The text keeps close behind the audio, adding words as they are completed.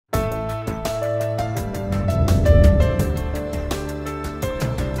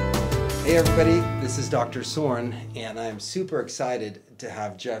Hey everybody, this is Dr. Sorin, and I'm super excited to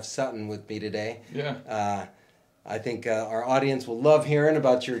have Jeff Sutton with me today. Yeah. I think our audience will love hearing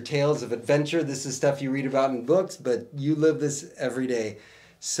about your tales of adventure. This is stuff you read about in books, but you live this every day.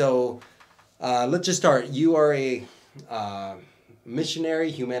 So let's just start. You are a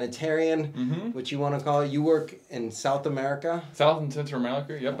missionary, humanitarian, what you want to call it. You work in South America. South and Centra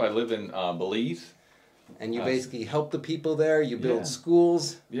America, yep. I live in Belize. And you basically help the people there. You build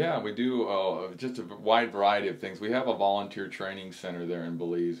schools. Yeah, we do just a wide variety of things. We have a volunteer training center there in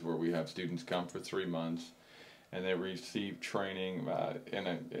Belize where we have students come for 3 months, and they receive training.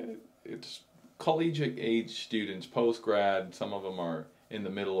 It's collegiate age students, post-grad. Some of them are in the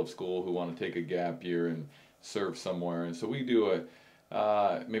middle of school who want to take a gap year and serve somewhere. And so we do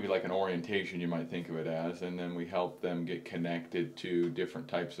maybe like an orientation, you might think of it as, and then we help them get connected to different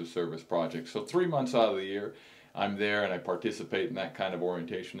types of service projects. So 3 months out of the year, I'm there and I participate in that kind of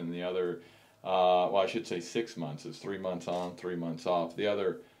orientation. And the other, well, I should say 6 months. It's 3 months on, 3 months off. The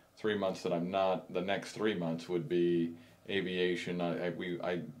other 3 months that I'm not, the next 3 months would be aviation.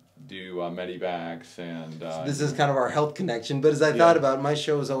 I do medevacs and so this is kind of our health connection, but as I thought about it, my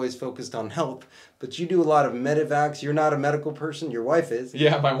show is always focused on health, but you do a lot of medevacs. You're not a medical person, your wife is.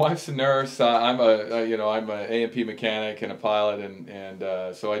 Yeah, my wife's a nurse. I'm I'm a A&P mechanic and a pilot,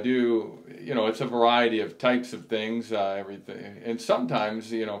 and so I do, it's a variety of types of things, everything. And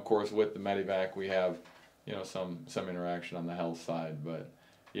sometimes, of course, with the medevac we have, some interaction on the health side, but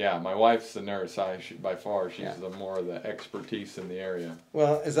yeah, my wife's the nurse. By far, she's the more of the expertise in the area.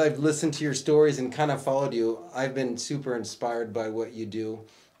 Well, as I've listened to your stories and kind of followed you, I've been super inspired by what you do.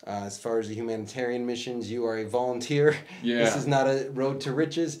 As far as the humanitarian missions, you are a volunteer. Yeah. This is not a road to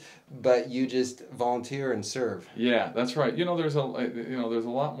riches, but you just volunteer and serve. Yeah, that's right. There's a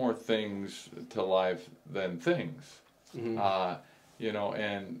lot more things to life than things. Mm-hmm.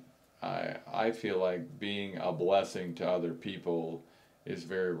 And I feel like being a blessing to other people is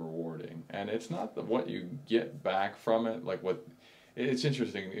very rewarding, and it's not what you get back from it. It's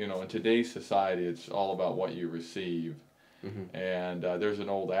interesting, in today's society, it's all about what you receive. Mm-hmm. And there's an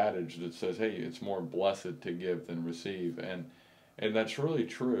old adage that says, "Hey, it's more blessed to give than receive," and that's really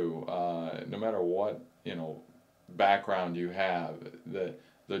true. No matter what background you have,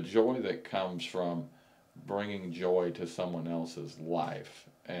 the joy that comes from bringing joy to someone else's life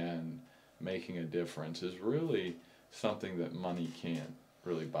and making a difference is really something that money can't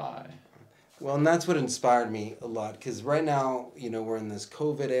really buy. Well, and that's what inspired me a lot, because right now, we're in this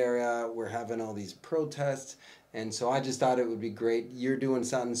COVID era, we're having all these protests, and so I just thought it would be great. You're doing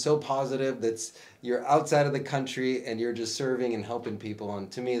something so positive you're outside of the country and you're just serving and helping people,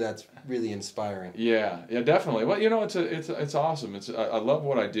 and to me that's really inspiring. Yeah, definitely. Well, it's awesome. I love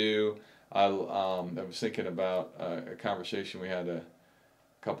what I do. I was thinking about a conversation we had a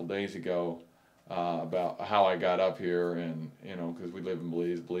couple days ago about how I got up here, and because we live in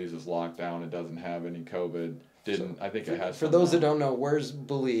Belize. Belize is locked down. It doesn't have any COVID. I think it has. For those that don't know, where's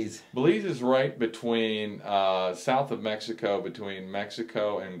Belize? Belize is right between south of Mexico, between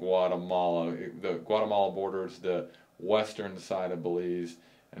Mexico and Guatemala. The Guatemala borders the western side of Belize,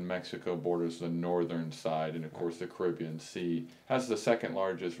 and Mexico borders the northern side. And of course, the Caribbean Sea has the second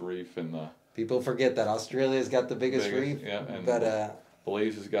largest reef in the. People forget that Australia's got the biggest reef. Yeah, but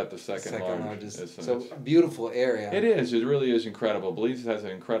Belize has got the second largest. So beautiful area. It is. It really is incredible. Belize has an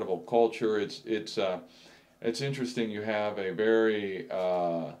incredible culture. It's interesting. You have a very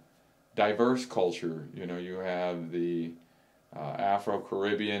diverse culture. You have the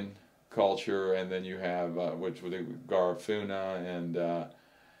Afro-Caribbean culture, and then you have which with the Garifuna,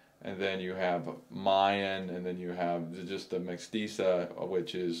 and then you have Mayan, and then you have just the Mestiza,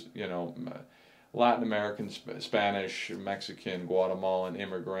 which is Latin American, Spanish, Mexican, Guatemalan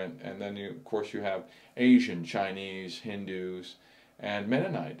immigrant, and then of course you have Asian, Chinese, Hindus, and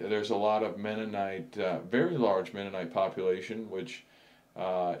Mennonite. There's a lot of Mennonite, very large Mennonite population, which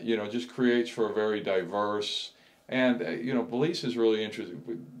just creates for a very diverse. And Belize is really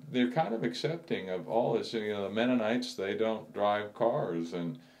interesting. They're kind of accepting of all this. The Mennonites, they don't drive cars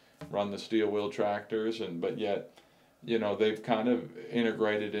and run the steel wheel tractors, but yet. They've kind of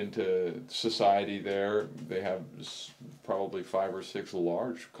integrated into society there. They have probably 5 or 6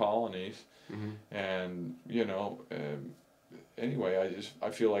 large colonies, and anyway, I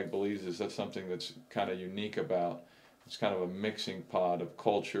feel like Belize that's something that's kind of unique about. It's kind of a mixing pot of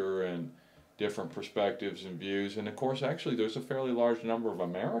culture and different perspectives and views, and of course, actually, there's a fairly large number of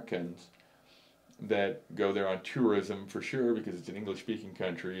Americans that go there on tourism for sure, because it's an English-speaking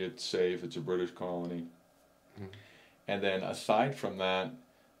country. It's safe. It's a British colony. And then aside from that,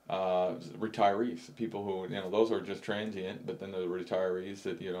 retirees, people who, those are just transient, but then the retirees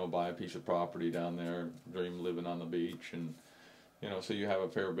that, buy a piece of property down there, dream living on the beach, and, so you have a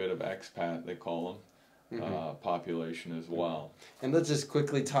fair bit of expat, they call them, population as well. And let's just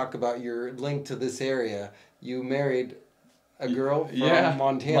quickly talk about your link to this area. You married a girl from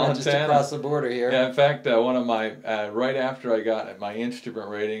Montana, just across the border here. Yeah, in fact, one of my, right after I got my instrument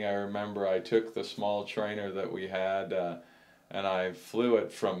rating, I remember I took the small trainer that we had, and I flew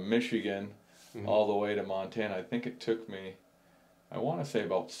it from Michigan all the way to Montana. I think it took me, I want to say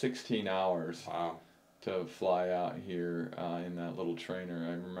about 16 hours to fly out here in that little trainer.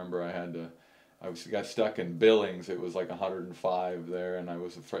 I remember I got stuck in Billings. It was like 105 there, and I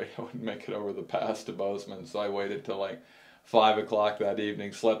was afraid I wouldn't make it over the pass to Bozeman, so I waited till like 5 o'clock that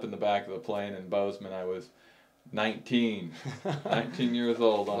evening, slept in the back of the plane in Bozeman. I was 19 years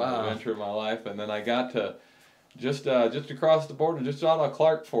old on the adventure of my life, and then I got to just across the border, just out of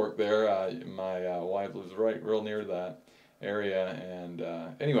Clark Fork there. My wife lives real near that area, and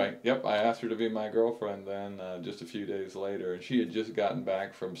anyway, I asked her to be my girlfriend then just a few days later, and she had just gotten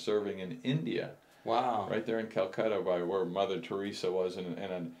back from serving in India. Wow. Right there in Calcutta, by where Mother Teresa was in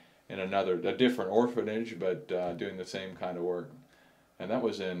a different orphanage, but doing the same kind of work. And that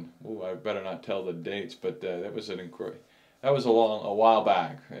was in, I better not tell the dates, but that was a while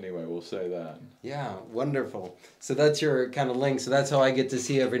back. Anyway, we'll say that. Yeah, wonderful. So that's your kind of link. So that's how I get to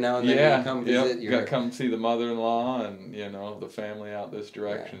see every now and then. Yeah, you come visit come see the mother-in-law and the family out this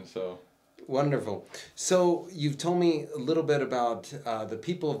direction. Yeah. So wonderful. So you've told me a little bit about the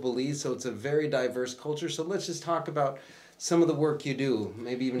people of Belize. So it's a very diverse culture. So let's just talk about some of the work you do.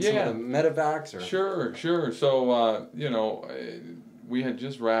 Maybe even some of the medevacs. Or Sure. So we had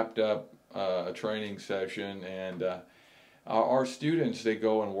just wrapped up a training session, and our students, they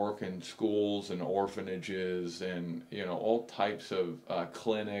go and work in schools and orphanages and all types of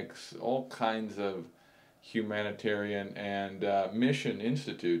clinics, all kinds of humanitarian and mission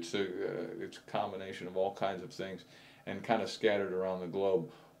institutes. So it's a combination of all kinds of things, and kind of scattered around the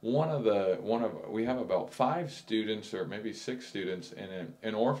globe. We have about 5 students, or maybe 6 students, in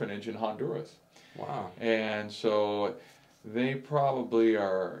an orphanage in Honduras. Wow. And so they probably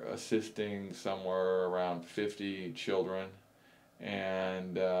are assisting somewhere around 50 children,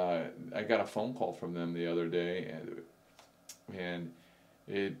 and I got a phone call from them the other day, and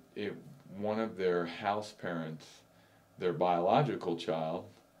one of their house parents, their biological child,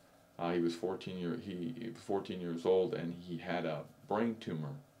 he was 14 years old, and he had a brain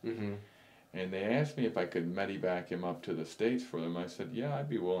tumor. And they asked me if I could medevac him up to the States for them. I said, yeah, I'd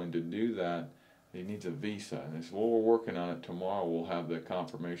be willing to do that. He needs a visa. And they said, well, we're working on it. Tomorrow we'll have the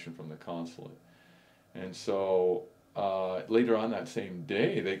confirmation from the consulate. And so later on that same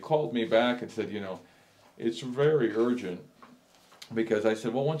day, they called me back and said, it's very urgent, because I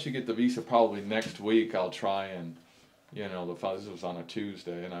said, well, once you get the visa, probably next week I'll try and, this was on a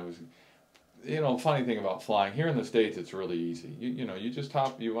Tuesday, and I was, funny thing about flying, here in the States, it's really easy. You just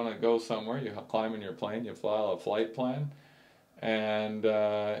you want to go somewhere, you climb in your plane, you file a flight plan, and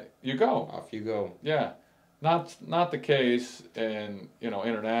you go. Off you go. Yeah. Not the case in,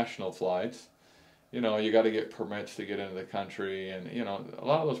 international flights. You got to get permits to get into the country, and, a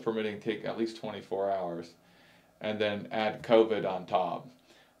lot of those permitting take at least 24 hours, and then add COVID on top.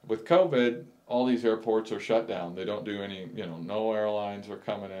 With COVID, all these airports are shut down. They don't do any, no airlines are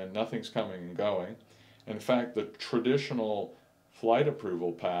coming in, nothing's coming and going. In fact, the traditional flight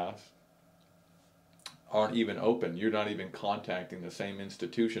approval paths aren't even open. You're not even contacting the same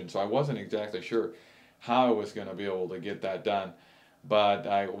institution. So I wasn't exactly sure how I was going to be able to get that done. But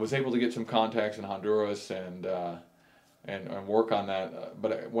I was able to get some contacts in Honduras and work on that.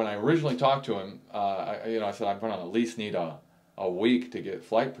 But when I originally talked to him, I said, I'm going to at least need a week to get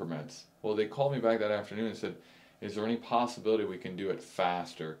flight permits. Well, they called me back that afternoon and said, is there any possibility we can do it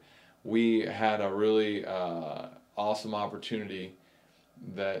faster? We had a really awesome opportunity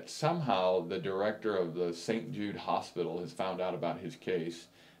that somehow the director of the St. Jude Hospital has found out about his case.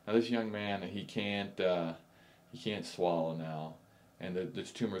 Now this young man, he can't swallow now, and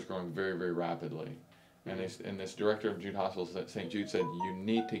this tumor is growing very, very rapidly. And this director of Jude Hospital, St. Jude, said, you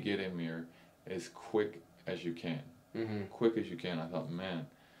need to get him here as quick as you can. Quick as you can. I thought, man,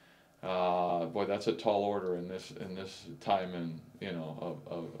 boy, that's a tall order in this time, and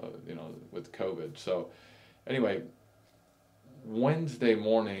with COVID. So anyway, Wednesday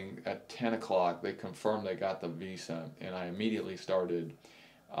morning at 10 o'clock, they confirmed they got the visa, and I immediately started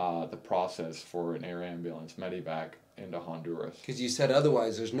the process for an air ambulance medevac into Honduras. Because you said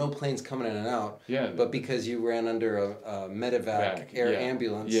otherwise, there's no planes coming in and out. Yeah. But because you ran under a medevac air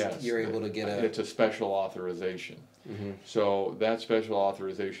ambulance, you're able to get It's a special authorization. Mm-hmm. So that special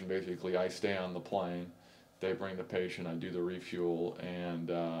authorization, basically, I stay on the plane. They bring the patient, I do the refuel, and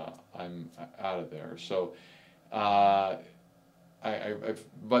I'm out of there. So, uh,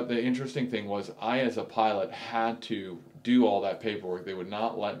 but the interesting thing was, I as a pilot had to do all that paperwork. They would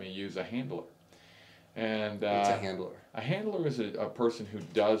not let me use a handler. And What's a handler? a handler is a person who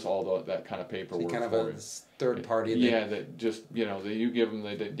does all that kind of paperwork. So kind of for a you. third party. Yeah, that just, that you give them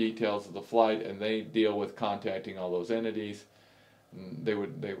the details of the flight, and they deal with contacting all those entities. They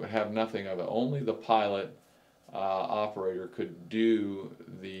would have nothing of it. Only the pilot operator could do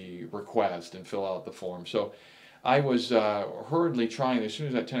the request and fill out the form. So I was hurriedly trying. As soon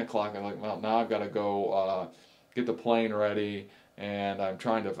as at 10 o'clock, I'm like, well, now I've got to go get the plane ready, and I'm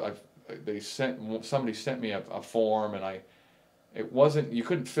trying to. Somebody sent me a form, and it wasn't. You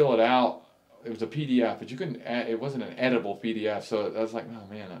couldn't fill it out. It was a PDF, but you couldn't. It wasn't an editable PDF. So I was like,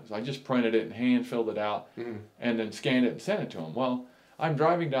 oh man! I just printed it and hand filled it out, and then scanned it and sent it to them. Well, I'm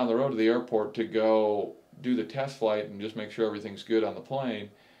driving down the road to the airport to go do the test flight and just make sure everything's good on the plane,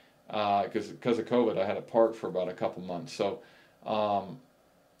 because of COVID, I had it parked for about a couple months. So, and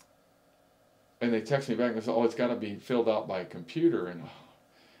they text me back and say, oh, it's got to be filled out by a computer, and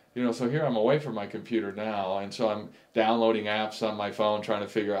so here I'm away from my computer now, and so I'm downloading apps on my phone, trying to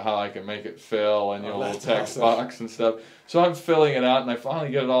figure out how I can make it fill, and a little text box and stuff. So I'm filling it out, and I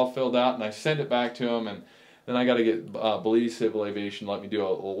finally get it all filled out, and I send it back to them, and then I got to get Belize Civil Aviation let me do a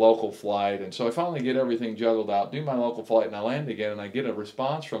local flight, and so I finally get everything juggled out, do my local flight, and I land again, and I get a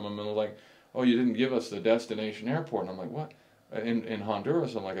response from them, and they're like, oh, you didn't give us the destination airport. And I'm like, what? In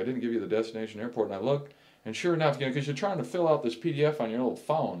Honduras, I'm like, I didn't give you the destination airport, and I look. And sure enough, because you're trying to fill out this PDF on your little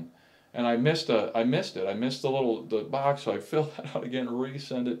phone, and I missed it. I missed the box, so I filled that out again,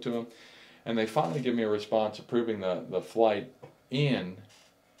 resend it to them, and they finally give me a response approving the flight in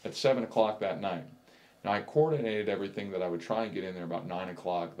at 7 o'clock that night. Now I coordinated everything that I would try and get in there about 9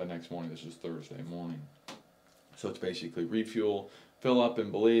 o'clock the next morning. This is Thursday morning, so it's basically refuel, fill up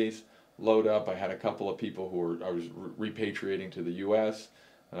in Belize, load up. I had a couple of people who I was repatriating to the U.S.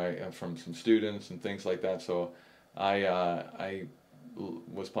 From some students and things like that. So I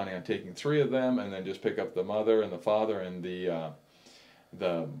was planning on taking 3 of them, and then just pick up the mother and the father and the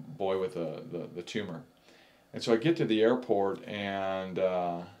boy with the tumor. And so I get to the airport, and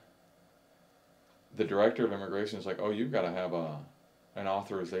the director of immigration is like, "Oh, you've got to have an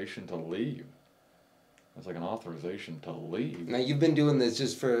authorization to leave." It's like, an authorization to leave. Now, you've been doing this,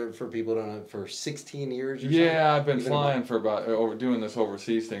 just for people to know, for 16 years or something? Yeah, I've been flying for doing this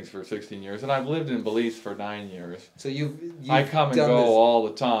overseas things for 16 years, and I've lived in Belize for 9 years. So you've I come and go all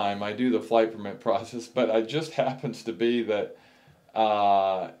the time. I do the flight permit process, but it just happens to be that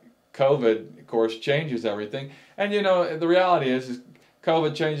COVID, of course, changes everything. And the reality is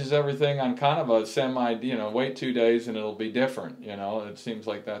COVID changes everything on kind of a wait 2 days and it'll be different. It seems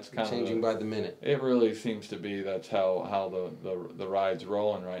like that's kind of changing by the minute. It really seems to be that's how the ride's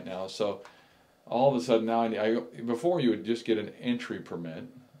rolling right now. So all of a sudden now, before you would just get an entry permit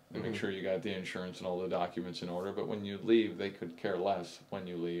to make sure you got the insurance and all the documents in order. But when you leave, they could care less when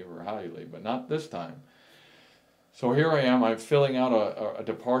you leave or how you leave. But not this time. So here I am. I'm filling out a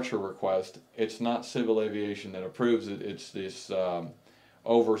departure request. It's not civil aviation that approves it. It's this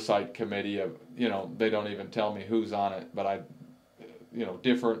oversight committee of, they don't even tell me who's on it, but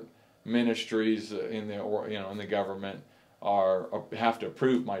different ministries in the government have to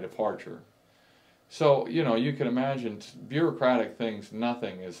approve my departure. So you can imagine bureaucratic things.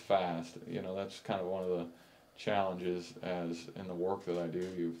 Nothing is fast. That's kind of one of the challenges as in the work that I do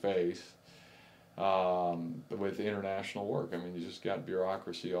you face with international work. I mean, you just got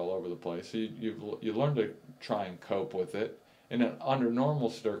bureaucracy all over the place. So you learn to try and cope with it. And under normal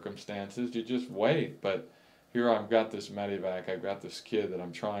circumstances, you just wait. But here I've got this medevac. I've got this kid that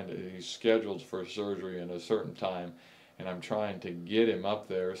he's scheduled for surgery in a certain time, and I'm trying to get him up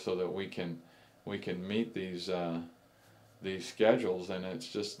there so that we can meet these schedules, and it's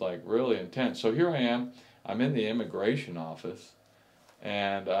just like really intense. So here I am. I'm in the immigration office,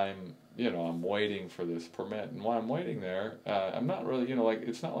 and I'm waiting for this permit. And while I'm waiting there, I'm not really,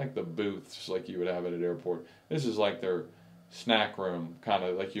 it's not like the booths like you would have at an airport. This is like their snack room, kind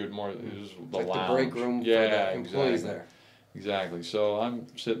of like you would more. It was the like lounge. The break room for the employees there. Exactly. So I'm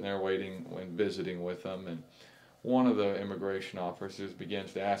sitting there waiting and visiting with them, and one of the immigration officers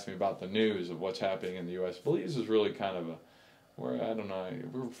begins to ask me about the news of what's happening in the U.S. Belize is really kind of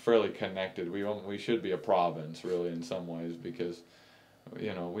we're fairly connected. We should be a province really in some ways, because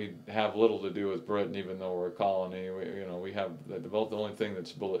we have little to do with Britain, even though we're a colony. We have the only thing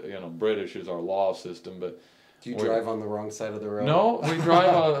that's British is our law system, but Do you drive on the wrong side of the road? No, we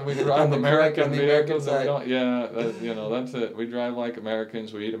drive American vehicles. American And we don't. Yeah, you know, that's it. We drive like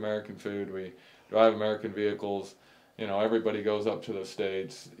Americans. We eat American food. We drive American vehicles. You know, everybody goes up to the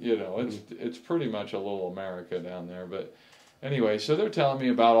States. You know, it's pretty much a little America down there. But anyway, so they're telling me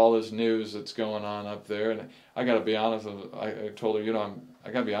about all this news that's going on up there, and I got to be honest. I told her, you know,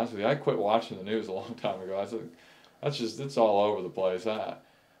 I got to be honest with you. I quit watching the news a long time ago. I said, it's all over the place. I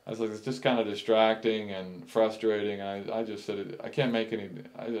was like, it's just kind of distracting and frustrating. I just said, I can't make any,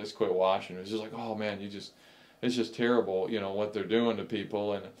 I just quit watching. It was just like, oh man, it's just terrible, you know, what they're doing to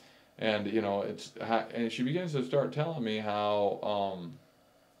people. And you know, and she begins to start telling me how,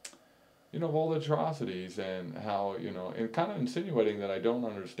 you know, of all the atrocities and how, you know, and kind of insinuating that I don't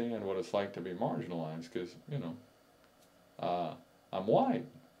understand what it's like to be marginalized because, you know, I'm white.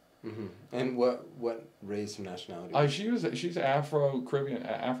 Mm-hmm. And what race or nationality? She's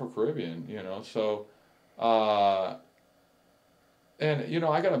Afro-Caribbean, you know. So, and you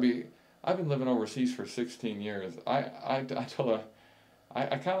know, I've been living overseas for 16 years. I told her,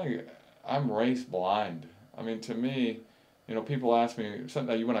 I'm race blind. I mean, to me, you know, people ask me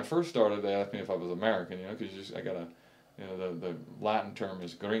when I first started, they asked me if I was American, you know, because I got you know, the Latin term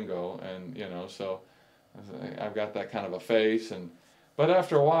is gringo, and you know, so I've got that kind of a face. But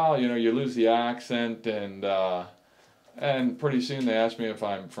after a while, you know, you lose the accent, and pretty soon they ask me if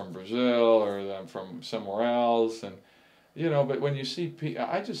I'm from Brazil or I'm from somewhere else, and you know. But when you see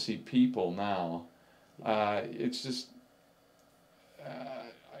I just see people now. It's just,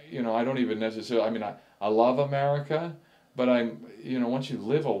 you know, I don't even necessarily. I mean, I love America, but you know, once you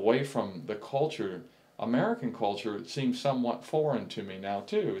live away from the culture, American culture, it seems somewhat foreign to me now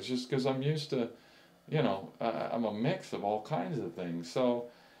too. It's just because I'm used to. You know, I'm a mix of all kinds of things. So,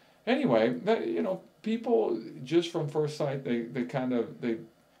 anyway, you know, people just from first sight, they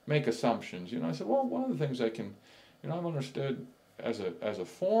make assumptions. You know, I said, well, one of the things I've understood as a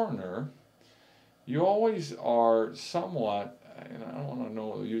foreigner, you always are somewhat, and I don't want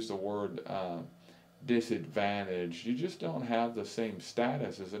to use the word disadvantaged. You just don't have the same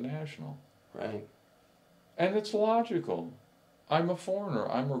status as a national. Right. And it's logical. I'm a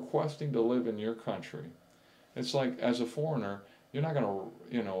foreigner. I'm requesting to live in your country. It's like, as a foreigner, you're not going to,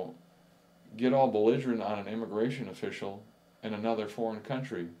 you know, get all belligerent on an immigration official in another foreign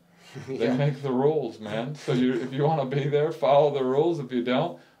country. They make the rules, man. So if you want to be there, follow the rules. If you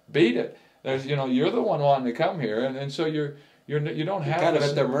don't, beat it. You know, you're the one wanting to come here, and so you don't have. You're kind of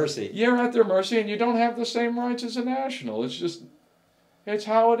at their mercy. You're at their mercy, and you don't have the same rights as a national. It's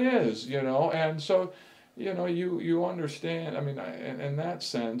how it is, you know, and so. You know, you understand. I mean, in that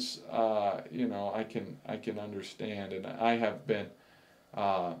sense, you know, I can understand, and I have been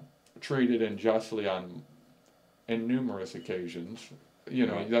treated unjustly in numerous occasions. You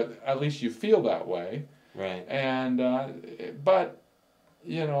know, that at least you feel that way. Right. And but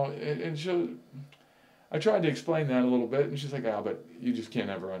you know, and so I tried to explain that a little bit, and she's like, "Ah, but you just can't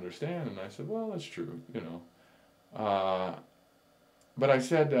ever understand." And I said, "Well, that's true, you know." But I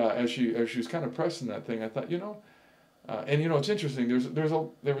said, as she was kind of pressing that thing, I thought, you know, and you know, it's interesting.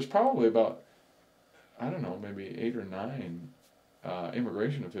 There was probably about, I don't know, maybe 8 or 9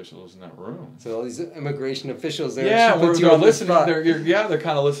 immigration officials in that room. So all these immigration officials there. Yeah, they're listening. They're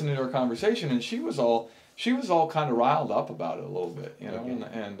kind of listening to our conversation, and she was all kind of riled up about it a little bit, you know. Okay.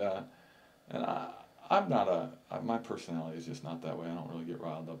 And I'm not my personality is just not that way. I don't really get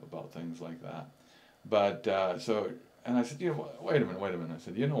riled up about things like that. But so. And I said, you know, wait a minute. I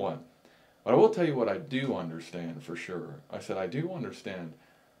said, you know what? But I will tell you what I do understand for sure. I said, I do understand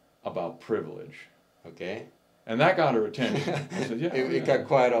about privilege. Okay. And that got her attention. I said, yeah. It got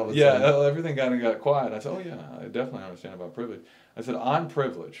quiet all of a sudden. Yeah, everything got quiet. I said, oh yeah, I definitely understand about privilege. I said, I'm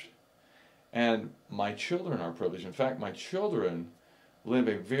privileged. And my children are privileged. In fact, my children live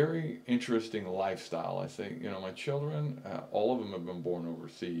a very interesting lifestyle. I think, you know, my children, all of them have been born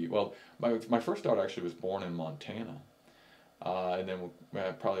overseas. Well, my first daughter actually was born in Montana. And then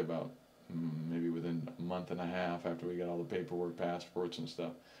probably about maybe within a month and a half after we got all the paperwork, passports and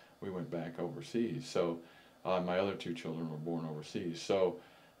stuff, we went back overseas. So my other 2 children were born overseas. So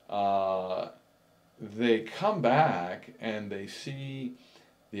they come back and they see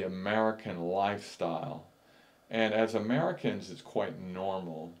the American lifestyle. And as Americans, it's quite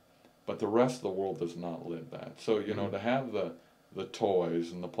normal, but the rest of the world does not live that. So, you know, to have the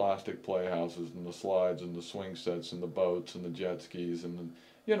toys and the plastic playhouses and the slides and the swing sets and the boats and the jet skis and,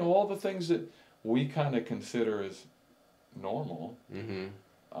 you know, all the things that we kind of consider as normal,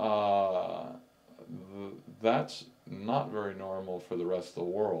 that's not very normal for the rest of the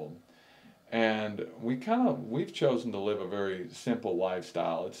world. And we've chosen to live a very simple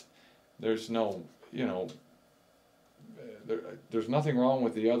lifestyle. There's no, you know, there's nothing wrong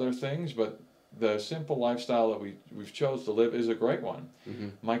with the other things, but the simple lifestyle that we've chose to live is a great one. Mm-hmm.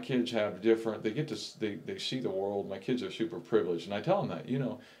 My kids have different. They see the world. My kids are super privileged, and I tell them that,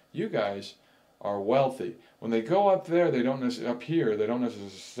 you guys are wealthy. When they go up there, they don't up here. They don't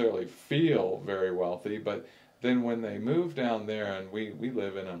necessarily feel very wealthy, but then when they move down there, and we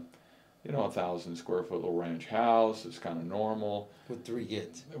live in a 1,000 square foot little ranch house. It's kind of normal. With 3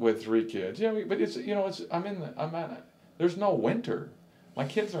 kids. With 3 kids, yeah. But there's no winter. My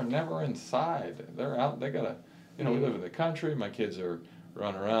kids are never inside. They're out. They gotta, we live in the country. My kids are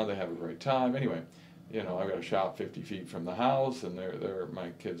running around. They have a great time. Anyway, I've got a shop 50 feet from the house, and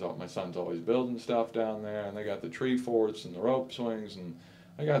my son's always building stuff down there, and they got the tree forts and the rope swings, and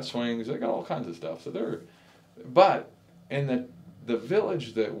they got swings. They got all kinds of stuff. But in the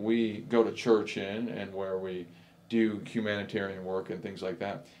village that we go to church in, and where we do humanitarian work and things like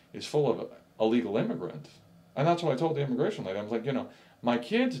that, is full of illegal immigrants. And that's what I told the immigration lady. I was like, my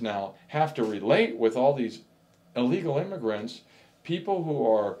kids now have to relate with all these illegal immigrants, people who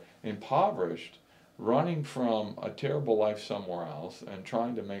are impoverished, running from a terrible life somewhere else and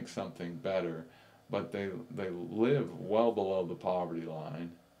trying to make something better, but they live well below the poverty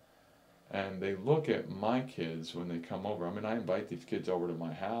line. And they look at my kids when they come over. I invite these kids over to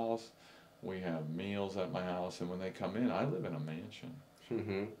my house. We have meals at my house, and when they come in, I live in a mansion.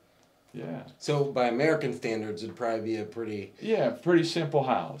 Mm-hmm. Yeah. So by American standards, it'd probably be a pretty... Yeah, pretty simple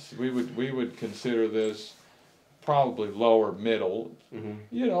house. We would consider this probably lower middle.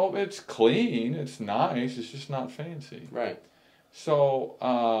 Mm-hmm. It's clean, it's nice, it's just not fancy. Right. So,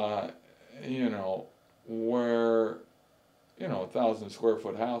 where... 1,000 square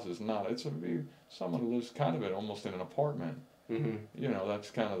foot house is not. Someone who lives kind of almost in an apartment. Mm-hmm. That's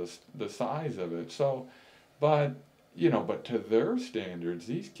kind of the size of it. So, but to their standards,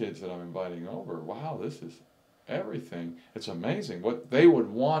 these kids that I'm inviting over, wow, this is everything. It's amazing. What they would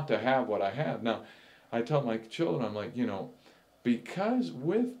want to have, what I have. Now, I tell my children, I'm like, because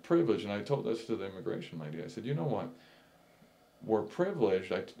with privilege, and I told this to the immigration lady, I said, you know what? We're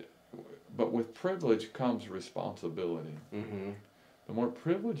privileged. But with privilege comes responsibility. Mm-hmm. The more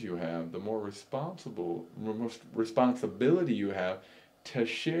privilege you have, the more responsibility you have to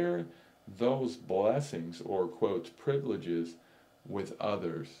share those blessings, or quotes, privileges, with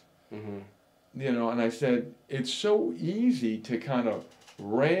others. Mm-hmm. And I said, it's so easy to kind of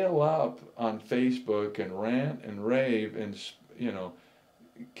rail up on Facebook and rant and rave and,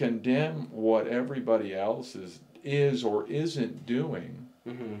 condemn what everybody else is or isn't doing.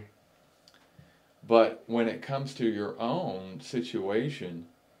 Mm-hmm. But when it comes to your own situation,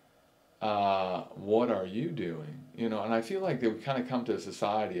 what are you doing? And I feel like we kind of come to a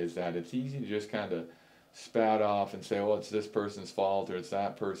society as that. It's easy to just kind of spout off and say, well, it's this person's fault, or it's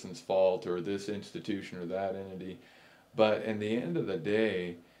that person's fault, or this institution or that entity. But in the end of the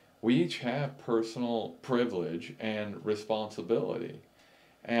day, we each have personal privilege and responsibility.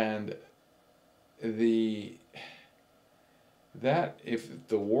 And that if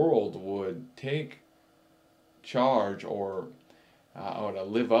the world would take charge or to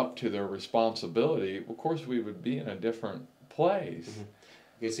live up to their responsibility, of course we would be in a different place. Mm-hmm.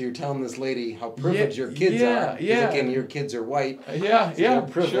 Okay, so you're telling this lady how privileged your kids are. Yeah. Again, your kids are white. Yeah, so they're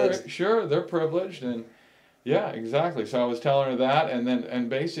privileged. Sure, they're privileged, and yeah, exactly. So I was telling her that, and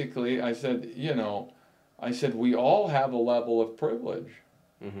basically I said, we all have a level of privilege.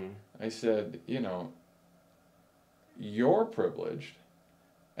 Mm-hmm. I said, you're privileged.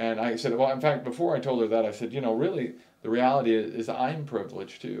 And I said, well, in fact, before I told her that, I said, really, the reality is I'm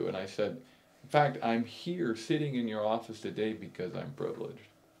privileged too. And I said, in fact, I'm here sitting in your office today because I'm privileged.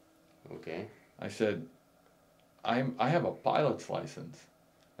 Okay. I said, I have a pilot's license.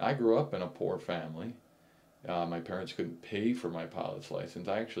 I grew up in a poor family. My parents couldn't pay for my pilot's license.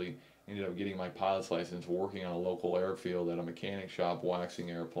 I actually ended up getting my pilot's license working on a local airfield at a mechanic shop,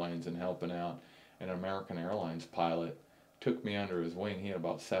 waxing airplanes and helping out. An American Airlines pilot took me under his wing. He had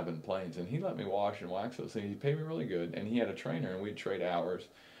about 7 planes, and he let me wash and wax those things. He paid me really good, and he had a trainer, and we'd trade hours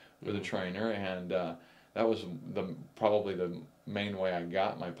with a trainer, and that was probably the main way I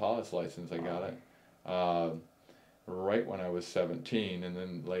got my pilot's license. I got it right when I was 17, and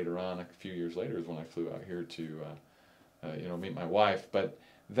then later on, a few years later, is when I flew out here to meet my wife. But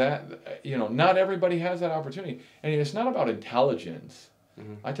that, not everybody has that opportunity, and it's not about intelligence.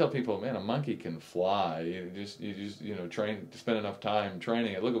 Mm-hmm. I tell people, man, a monkey can fly. You just train, spend enough time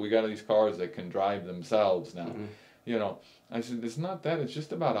training it. Look, we got these cars that can drive themselves now. Mm-hmm. I said, it's not that. It's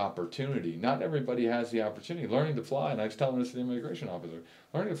just about opportunity. Not everybody has the opportunity. Learning to fly, and I was telling this to the immigration officer,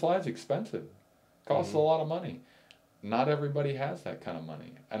 learning to fly is expensive. Costs a lot of money. not everybody has that kind of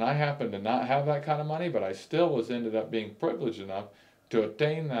money. And I happen to not have that kind of money, but I still ended up being privileged enough to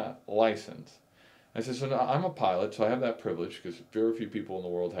obtain that license. I said, so now I'm a pilot, so I have that privilege because very few people in the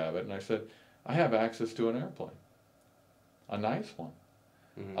world have it. And I said, I have access to an airplane, a nice one.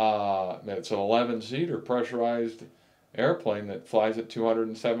 It's an 11-seater pressurized airplane that flies at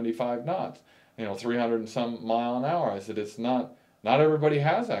 275 knots, 300 and some mile an hour. I said, it's not everybody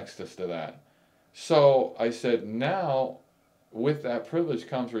has access to that. So I said, now with that privilege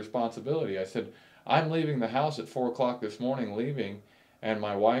comes responsibility. I said, I'm leaving the house at 4 o'clock this morning, leaving, and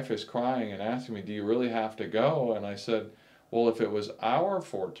my wife is crying and asking me, do you really have to go? And I said, well, if it was our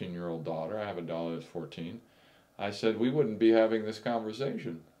 14-year-old daughter, I have a daughter that's 14, I said, we wouldn't be having this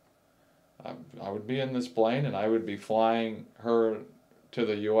conversation. I would be in this plane and I would be flying her to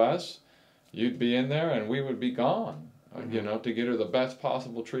the U.S. You'd be in there and we would be gone, to get her the best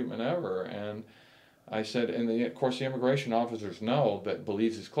possible treatment ever. And I said, and of course the immigration officers know that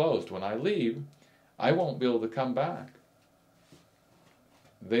Belize is closed. When I leave, I won't be able to come back.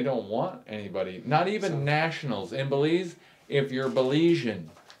 They don't want anybody, not even nationals. In Belize, if you're Belizean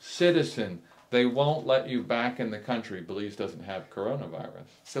citizen, they won't let you back in the country. Belize doesn't have coronavirus.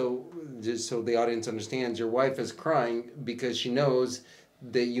 So, just so the audience understands, your wife is crying because she knows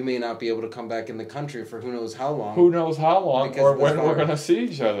that you may not be able to come back in the country for who knows how long. Who knows how long, or when we're going to see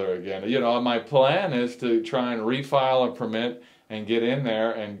each other again. My plan is to try and refile a permit and get in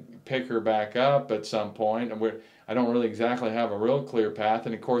there and pick her back up at some point. And I don't really exactly have a real clear path.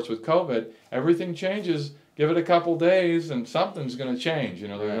 And of course, with COVID, everything changes. Give it a couple days and something's going to change.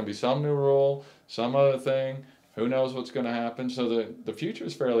 There's going to be some new rule, some other thing. Who knows what's going to happen? So the future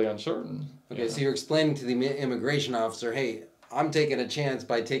is fairly uncertain. Okay, so you're explaining to the immigration officer, hey, I'm taking a chance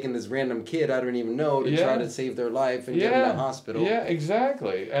by taking this random kid I don't even know to try to save their life and get them to the hospital. Yeah,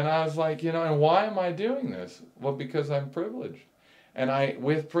 exactly. And I was like, and why am I doing this? Well, because I'm privileged. And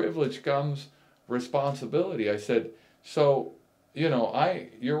with privilege comes responsibility. I said, so...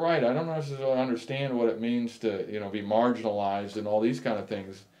 you're right. I don't necessarily understand what it means to, be marginalized and all these kind of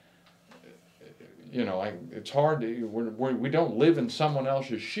things. It's hard to, we don't live in someone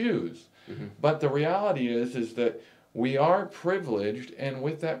else's shoes. But the reality is that we are privileged, and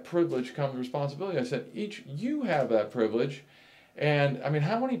with that privilege comes responsibility. I said, you have that privilege. And,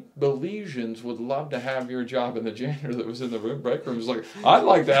 how many Belizeans would love to have your job? And the janitor that was in the break room was like, I'd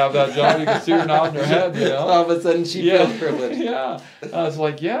like to have that job. You can see her nodding her head, All of a sudden she feels privileged. Yeah. I was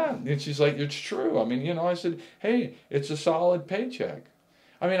like, yeah. And she's like, it's true. I said, hey, it's a solid paycheck.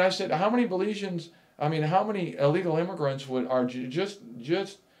 I said, how many Belizeans, how many illegal immigrants are just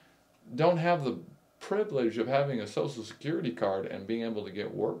don't have the privilege of having a Social Security card and being able to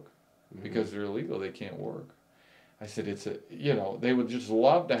get work because they're illegal, they can't work. I said, they would just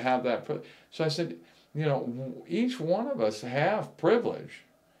love to have that. So I said, each one of us have privilege.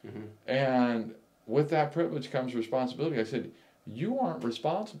 And with that privilege comes responsibility. I said, you aren't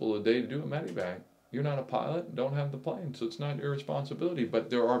responsible today to do a medevac. You're not a pilot, don't have the plane, so it's not your responsibility. But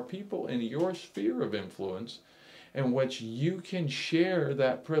there are people in your sphere of influence in which you can share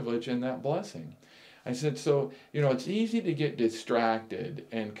that privilege and that blessing. I said, so, it's easy to get distracted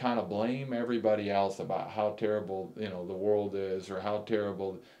and kind of blame everybody else about how terrible, the world is, or how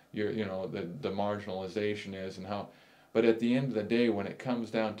terrible the marginalization is, and but at the end of the day, when it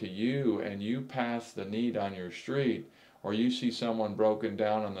comes down to you and you pass the need on your street, or you see someone broken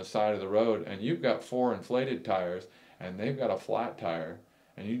down on the side of the road and you've got 4 inflated tires and they've got a flat tire,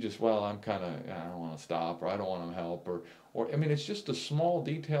 and you just, I don't want to stop, or I don't want to help, or it's just the small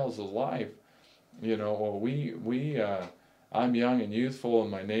details of life. I'm young and youthful, and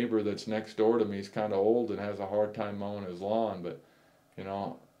my neighbor that's next door to me is kind of old and has a hard time mowing his lawn, but,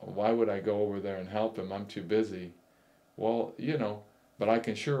 why would I go over there and help him? I'm too busy. Well, but I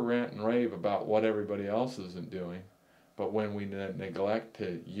can sure rant and rave about what everybody else isn't doing. But when we neglect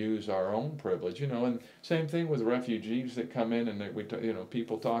to use our own privilege, and same thing with refugees that come in, and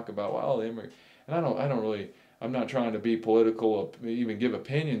people talk about, and I'm not trying to be political or even give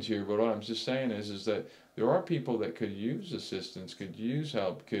opinions here, but what I'm just saying is that there are people that could use assistance, could use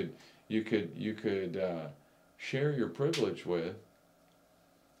help, you could share your privilege with,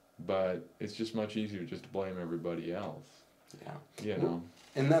 but it's just much easier just to blame everybody else. Yeah.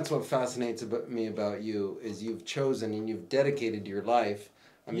 And that's what fascinates me about you, is you've chosen and you've dedicated your life.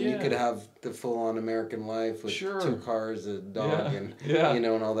 You could have the full-on American life with 2 cars, a dog, and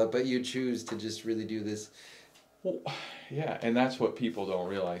and all that, but you choose to just really do this. Well, and that's what people don't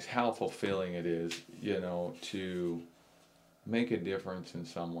realize, how fulfilling it is, to make a difference in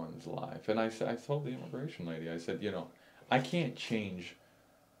someone's life. And I told the immigration lady, I said, I can't change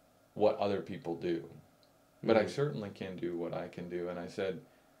what other people do. but I certainly can do what I can do. And I said,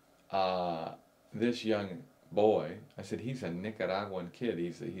 this young boy, I said, he's a Nicaraguan kid.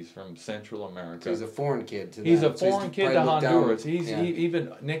 He's from Central America. So he's a foreign kid to them. He's a foreign kid to Honduras. Down,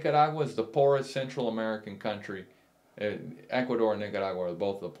 Even Nicaragua is the poorest Central American country. Ecuador and Nicaragua are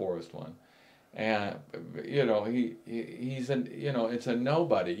both the poorest one. And he's it's a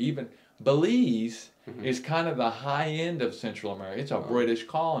nobody. Even Belize is kind of the high end of Central America. It's a British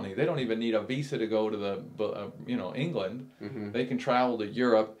colony. They don't even need a visa to go to the England. They can travel to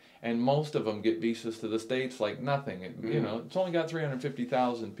Europe, and most of them get visas to the States like nothing. It's only got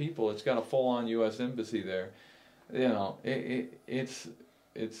 350,000 people. It's got a full-on U.S. embassy there. It's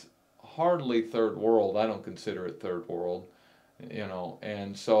hardly third world. I don't consider it third world.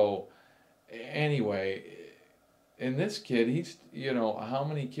 And so anyway, and this kid, he's, how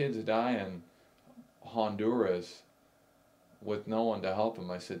many kids die in Honduras with no one to help him?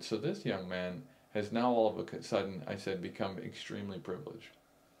 I said, so this young man has now all of a sudden, I said, become extremely privileged.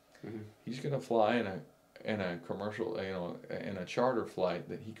 He's going to fly in a commercial, in a charter flight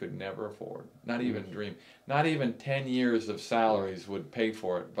that he could never afford. Not even dream. Not even 10 years of salaries would pay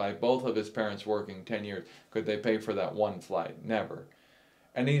for it. By both of his parents working 10 years, could they pay for that one flight? Never.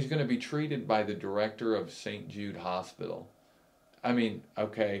 And he's going to be treated by the director of St. Jude Hospital. I mean,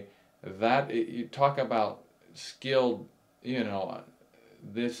 okay, you talk about skilled,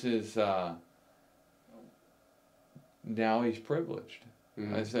 this is, now he's privileged.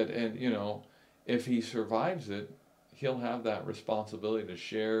 I said, and, if he survives it, he'll have that responsibility to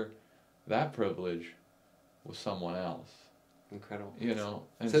share that privilege with someone else. Incredible.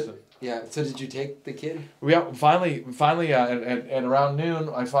 And so did you take the kid? Yeah, finally, at around noon,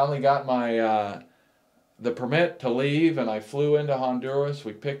 I finally got my the permit to leave, and I flew into Honduras.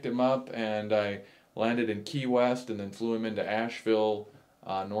 We picked him up, and I landed in Key West, and then flew him into Asheville,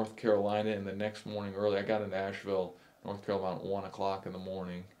 North Carolina. And the next morning early, I got into Asheville, North Carolina, at 1 o'clock in the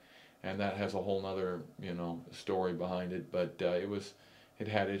morning, and that has a whole nother story behind it. But it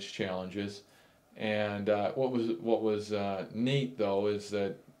had its challenges. And what was neat though is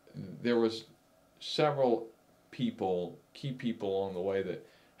that there was several key people along the way that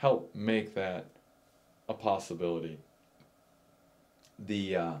helped make that a possibility.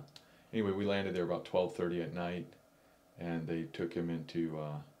 Anyway, we landed there about 12:30 at night, and they took him into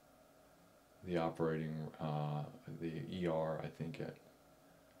the operating the ER, I think, at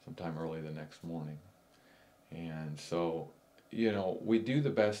sometime early the next morning. And so we do the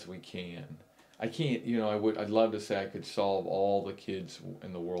best we can. I can't, I'd love to say I could solve all the kids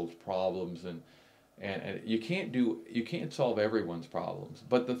in the world's problems, and you can't solve everyone's problems,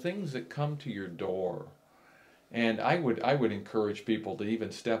 but the things that come to your door, and I would encourage people to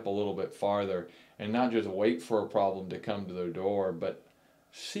even step a little bit farther and not just wait for a problem to come to their door, but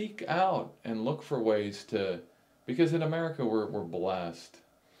seek out and look for ways because in America we're blessed.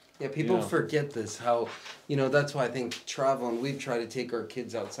 Yeah, people forget this, how, that's why I think travel, and we try to take our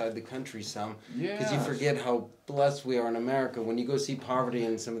kids outside the country some, because you forget how blessed we are in America when you go see poverty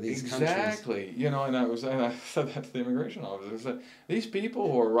in some of these countries. Exactly. And I said that to the immigration officer. I said, these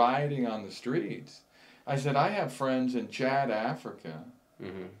people who are rioting on the streets, I said, I have friends in Chad, Africa,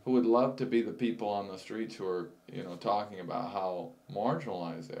 who would love to be the people on the streets who are, talking about how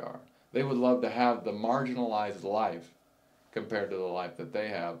marginalized they are. They would love to have the marginalized life compared to the life that they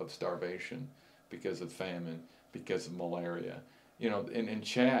have of starvation because of famine, because of malaria. In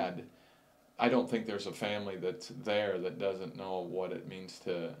Chad, I don't think there's a family that's there that doesn't know what it means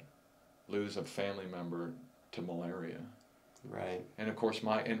to lose a family member to malaria. Right. And of course,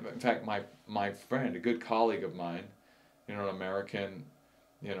 in fact, my friend, a good colleague of mine, an American,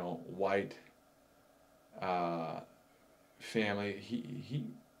 white family, he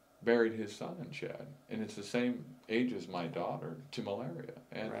buried his son in Chad, and it's the same age as my daughter, to malaria.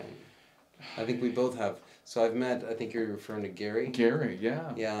 And right. I think we both have. So I've met, I think you're referring to Gary. Gary,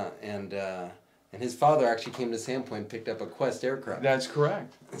 yeah. Yeah, and his father actually came to Sandpoint, picked up a Quest aircraft. That's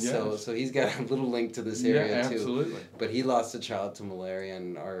correct. Yes. So he's got a little link to this area too. Absolutely. But he lost a child to malaria,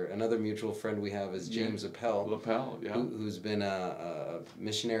 and another mutual friend we have is James Appel. Who's been a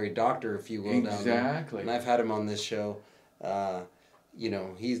missionary doctor, if you will, down there. Exactly. And I've had him on this show.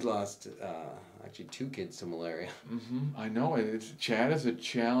 He's lost actually 2 kids to malaria. I know. Chad is a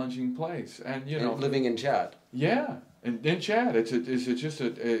challenging place, and living in Chad. Yeah, and in Chad, it's just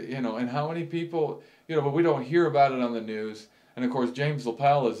and how many people, but we don't hear about it on the news. And of course, James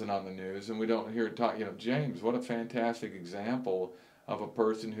Lapel isn't on the news, and we don't hear it talk. James, what a fantastic example of a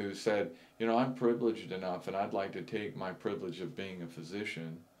person who said, I'm privileged enough, and I'd like to take my privilege of being a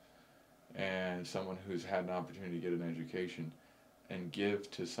physician, and someone who's had an opportunity to get an education, and give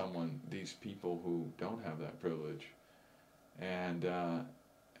to someone, these people who don't have that privilege, and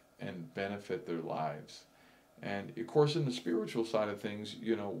benefit their lives. And of course, in the spiritual side of things,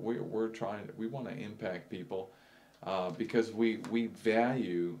 you know, we want to impact people, because we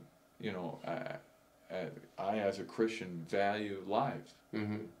value, you know, I as a Christian value life.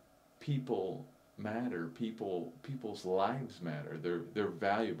 Mm-hmm. People matter. People's lives matter. They're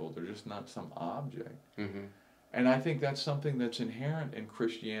valuable. They're just not some object. Mm-hmm. And I think that's something that's inherent in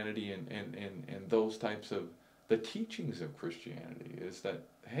Christianity and those types of the teachings of Christianity, is that,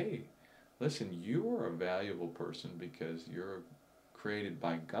 hey, listen, you are a valuable person because you're created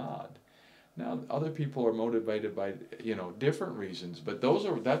by God. Now, other people are motivated by, you know, different reasons, but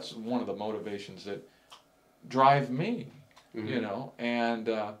that's one of the motivations that drive me, Mm-hmm. you know. And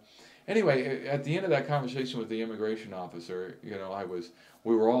anyway, at the end of that conversation with the immigration officer, you know,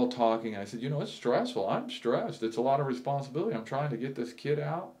 we were all talking, and I said, you know, it's stressful. I'm stressed. It's a lot of responsibility. I'm trying to get this kid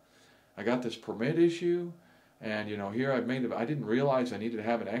out. I got this permit issue. And, you know, here I didn't realize I needed to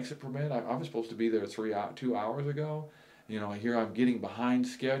have an exit permit. I was supposed to be there 2 hours ago. You know, here I'm getting behind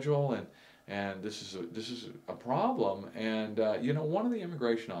schedule, and this is a problem. And, you know, one of the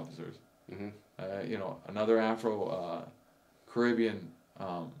immigration officers, Mm-hmm. you know, another Afro-Caribbean,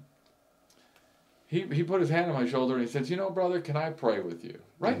 he put his hand on my shoulder and he says, you know, brother, can I pray with you?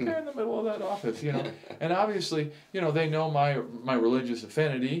 Right there in the middle of that office, you know. And obviously, you know, they know my religious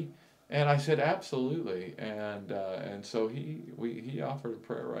affinity. And I said, absolutely. And so he offered a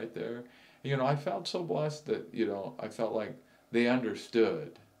prayer right there. You know, I felt so blessed that, you know, I felt like they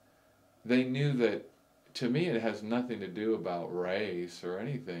understood. They knew that, to me, it has nothing to do about race or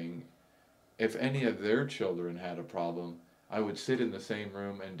anything. If any of their children had a problem, I would sit in the same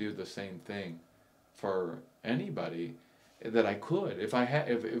room and do the same thing for anybody that I could. If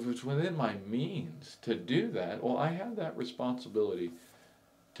it was within my means to do that, well, I have that responsibility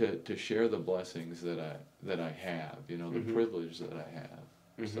to share the blessings that I have, you know, the Mm-hmm. privilege that I have.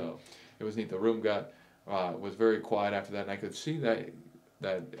 Mm-hmm. So it was neat. The room was very quiet after that, and I could see that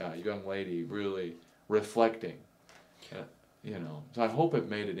young lady really reflecting, you know. So I hope it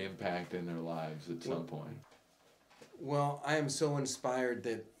made an impact in their lives at some point. Well, I am so inspired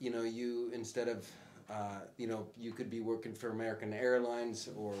that, you know, you, instead of, you know, you could be working for American Airlines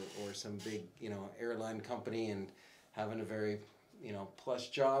or some big, you know, airline company and having a very, you know, plush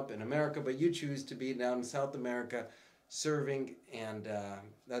job in America, but you choose to be down in South America serving, and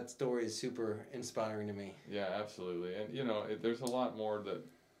that story is super inspiring to me. Yeah, absolutely. And, you know, there's a lot more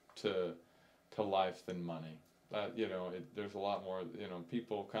to life than money. You know, there's a lot more, you know,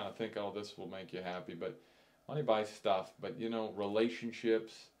 people kind of think, oh, this will make you happy, but money buys stuff. But, you know,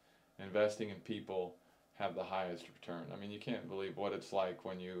 relationships, investing in people have the highest return. I mean, you can't believe what it's like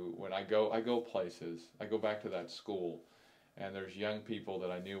when I go places. I go back to that school, and there's young people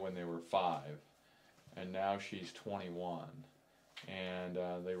that I knew when they were 5, and now she's 21. And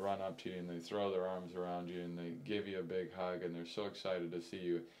they run up to you and they throw their arms around you and they give you a big hug and they're so excited to see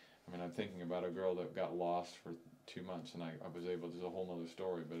you. I mean, I'm thinking about a girl that got lost for 2 months, and I was able, there's a whole other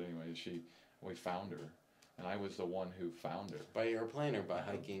story, but anyway, we found her, and I was the one who found her. By airplane or by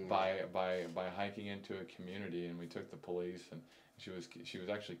hiking? By hiking into a community, and we took the police, and she was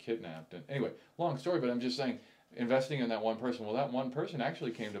actually kidnapped. And anyway, long story, but I'm just saying, investing in that one person. Well, that one person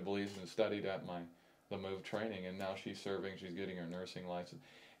actually came to Belize and studied at the MOVE training, and now she's serving. She's getting her nursing license.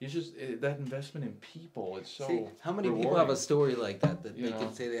 It's just that investment in people. It's so. See, how many rewarding. people have a story like that You they know?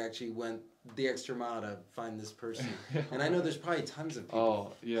 can say they actually went the extra mile to find this person? And I know there's probably tons of people,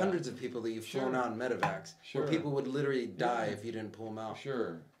 Oh, yeah. hundreds of people that you've flown Sure. out in medevacs, Sure. where people would literally die Yeah. if you didn't pull them out.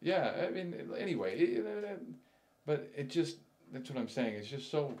 Sure. Yeah. I mean, anyway, but it just, that's what I'm saying. It's just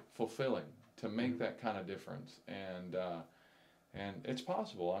so fulfilling to make that kind of difference, and it's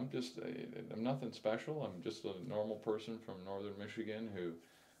possible. I'm nothing special. I'm just a normal person from northern Michigan who,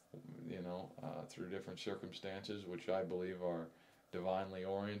 you know, through different circumstances, which I believe are divinely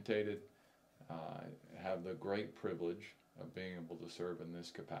orientated, have the great privilege of being able to serve in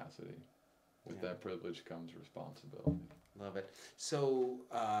this capacity. With that privilege comes responsibility. Love it. So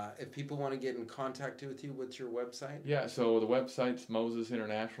if people want to get in contact with you, what's your website? Yeah, so the website's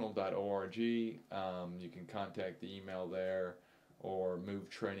mosesinternational.org. You can contact the email there, or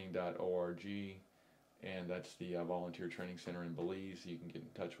movetraining.org, and that's the volunteer training center in Belize. You can get in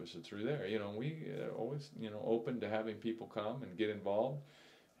touch with us through there. You know, we always, you know, open to having people come and get involved.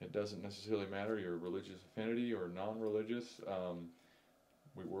 It doesn't necessarily matter your religious affinity or non-religious.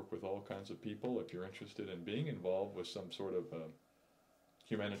 We work with all kinds of people. If you're interested in being involved with some sort of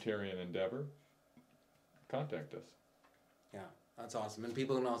humanitarian endeavor, contact us. Yeah, That's awesome. And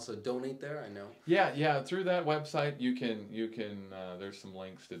people can also donate there, I know. Yeah, yeah. Through that website, you can. There's some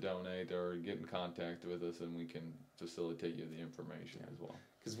links to donate or get in contact with us, and we can facilitate you the information as well.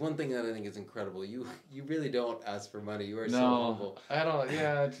 Because one thing that I think is incredible, you really don't ask for money. You are so No, humble. I don't.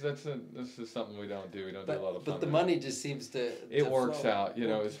 Yeah, this is something we don't do. We don't do a lot of But the fundraising. money just seems It to works flow. out, you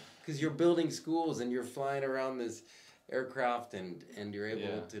know. It's, Because you're building schools and you're flying around this aircraft and you're able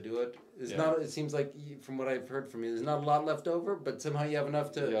Yeah. to do it. It's Yeah. not. It seems like from what I've heard from you, there's not a lot left over, but somehow you have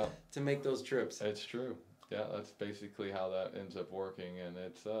enough yeah, to make those trips. it's true. Yeah, that's basically how that ends up working, and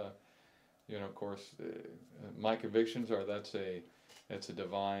it's you know, of course, my convictions are it's a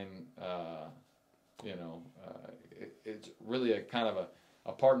divine, you know, it's really a kind of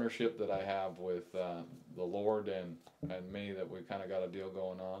a partnership that I have with the Lord and me, that we kind of got a deal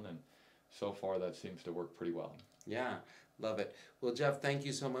going on, and so far that seems to work pretty well. Yeah, love it. Well, Jeff, thank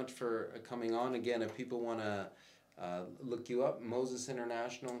you so much for coming on again. If people want to look you up, Moses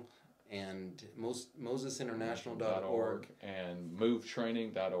International and mosesinternational.org. And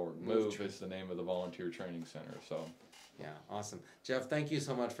movetraining.org. Move Move is the name of the volunteer training center. So, Yeah, awesome. Jeff, thank you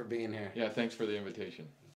so much for being here. yeah, thanks for the invitation.